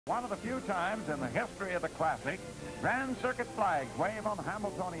One of the few times in the history of the Classic, Grand Circuit flags wave on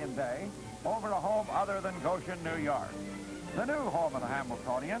Hambletonian Day over a home other than Goshen, New York. The new home of the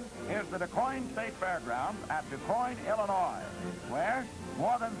Hambletonian is the DuQuoin State Fairgrounds at DuQuoin, Illinois, where,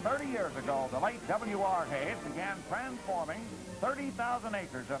 more than 30 years ago, the late W.R. Hayes began transforming 30,000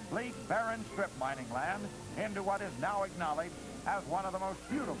 acres of bleak, barren strip mining land into what is now acknowledged as one of the most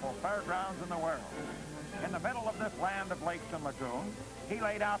beautiful fairgrounds in the world. In the middle of this land of lakes and lagoons, he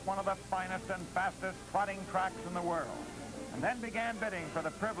laid out one of the finest and fastest trotting tracks in the world, and then began bidding for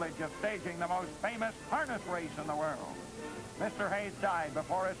the privilege of staging the most famous harness race in the world. Mr. Hayes died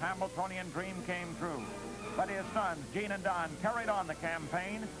before his Hambletonian dream came true, but his sons, Gene and Don, carried on the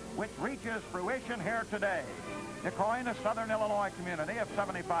campaign, which reaches fruition here today. DuQuoin, a southern Illinois community of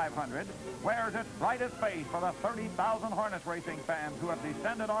 7,500, wears its brightest face for the 30,000 harness racing fans who have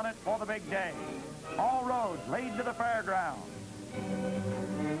descended on it for the big day. All roads lead to the fairgrounds.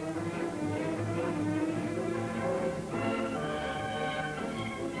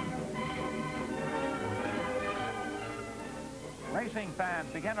 Racing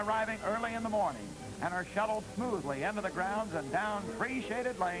fans begin arriving early in the morning and are shuttled smoothly into the grounds and down three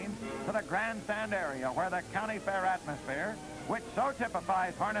shaded lanes to the grandstand area where the county fair atmosphere, which so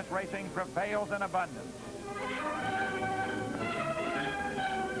typifies harness racing, prevails in abundance.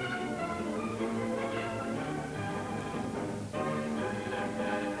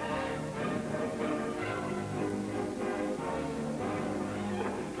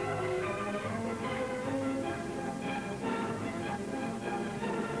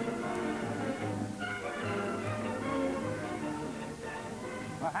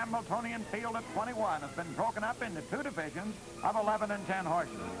 The Hambletonian field of 21 has been broken up into two divisions of 11 and 10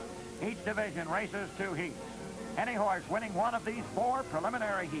 horses. Each division races two heats. Any horse winning one of these four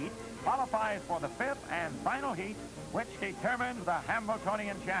preliminary heats qualifies for the fifth and final heat, which determines the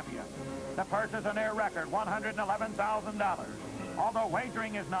Hambletonian champion. The purse is a near record $111,000. Although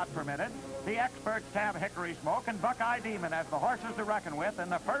wagering is not permitted, the experts tab Hickory Smoke and Buckeye Demon as the horses to reckon with in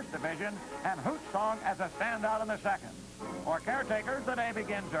the first division, and Hoot Song as a standout in the second. For caretakers, the day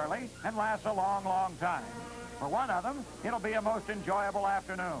begins early and lasts a long, long time. For one of them, it'll be a most enjoyable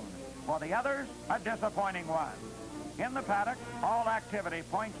afternoon. For the others, a disappointing one. In the paddock, all activity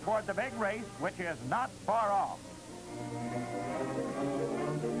points toward the big race, which is not far off.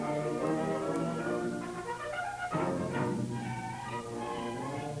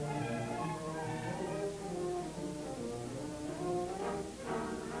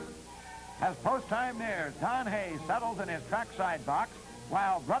 As post time nears, Don Hayes settles in his trackside box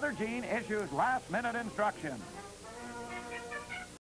while Brother Gene issues last-minute instructions.